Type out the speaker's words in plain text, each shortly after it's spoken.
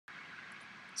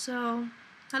So,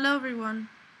 hello everyone.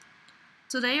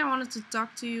 Today I wanted to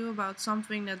talk to you about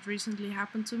something that recently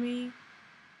happened to me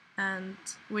and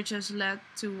which has led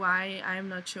to why I am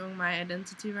not showing my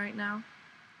identity right now.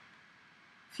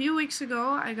 A few weeks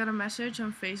ago, I got a message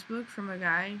on Facebook from a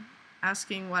guy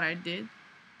asking what I did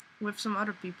with some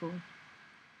other people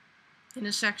in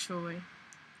a sexual way.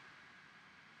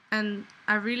 And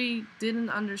I really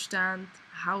didn't understand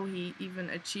how he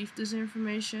even achieved this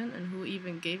information and who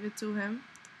even gave it to him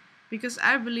because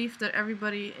I believed that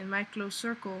everybody in my close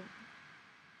circle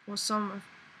was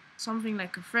something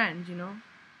like a friend.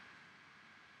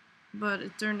 But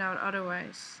it turned out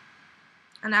otherwise.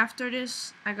 And after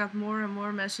this, I got more and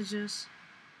more messages,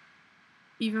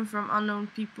 even from unknown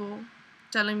people,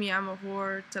 telling me I'm a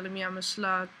whore, telling me I'm a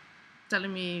slut,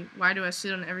 telling me why do I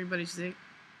sit on everybody's dick.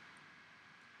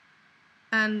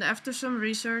 And after some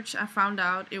research, I found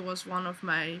out it was one of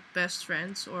my best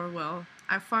friends, or well,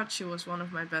 I thought she was one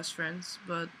of my best friends,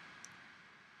 but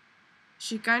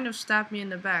she kind of stabbed me in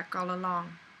the back all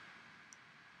along.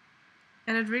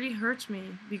 And it really hurts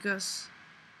me because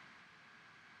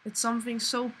it's something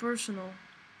so personal.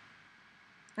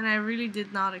 And I really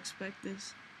did not expect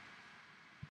this.